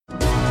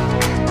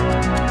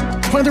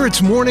Whether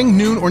it's morning,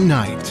 noon, or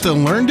night, the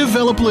Learn,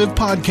 Develop, Live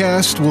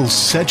podcast will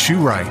set you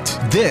right.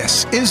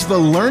 This is the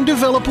Learn,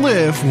 Develop,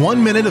 Live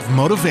 1 Minute of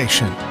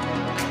Motivation.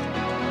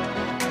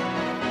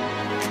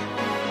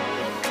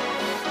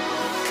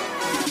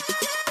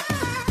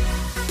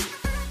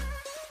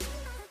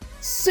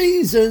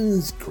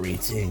 Season's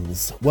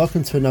greetings.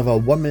 Welcome to another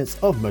 1 minute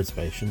of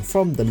motivation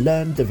from the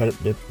Learn,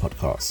 Develop, Live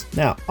podcast.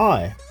 Now,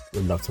 I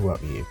would love to work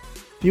with you.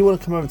 If you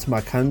want to come over to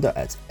my calendar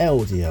at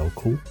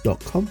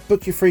ldlcall.com,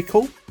 book your free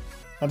call.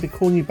 I'll be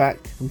calling you back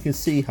and we can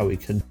see how we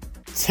can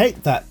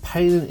take that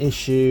pain and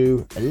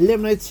issue,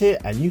 eliminate it,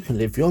 and you can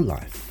live your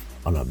life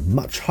on a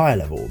much higher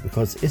level,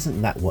 because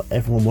isn't that what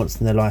everyone wants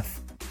in their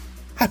life?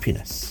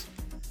 Happiness.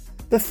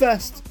 But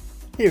first,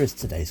 here is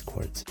today's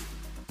quote.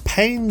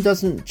 Pain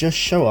doesn't just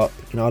show up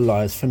in our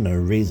lives for no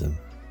reason.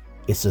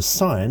 It's a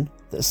sign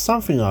that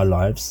something in our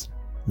lives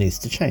needs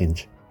to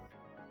change.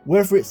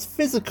 Whether it's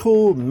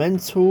physical,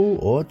 mental,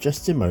 or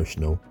just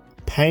emotional,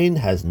 pain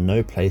has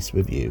no place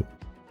with you.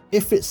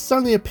 If it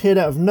suddenly appeared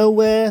out of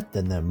nowhere,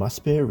 then there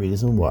must be a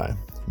reason why.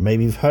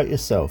 Maybe you've hurt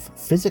yourself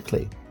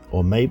physically,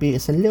 or maybe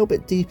it's a little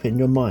bit deeper in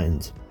your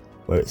mind,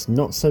 where it's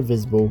not so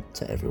visible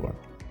to everyone.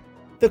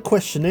 The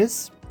question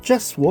is,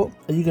 just what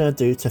are you going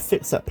to do to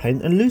fix that pain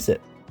and lose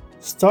it?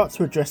 Start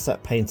to address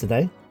that pain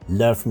today,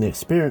 learn from the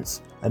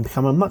experience, and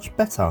become a much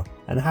better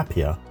and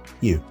happier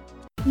you.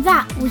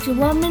 That was your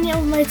 1 minute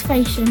of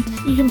motivation.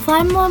 You can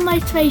find more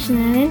motivation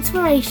and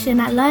inspiration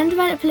at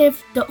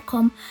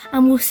learndeveloplive.com,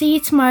 and we'll see you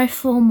tomorrow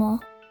for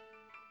more.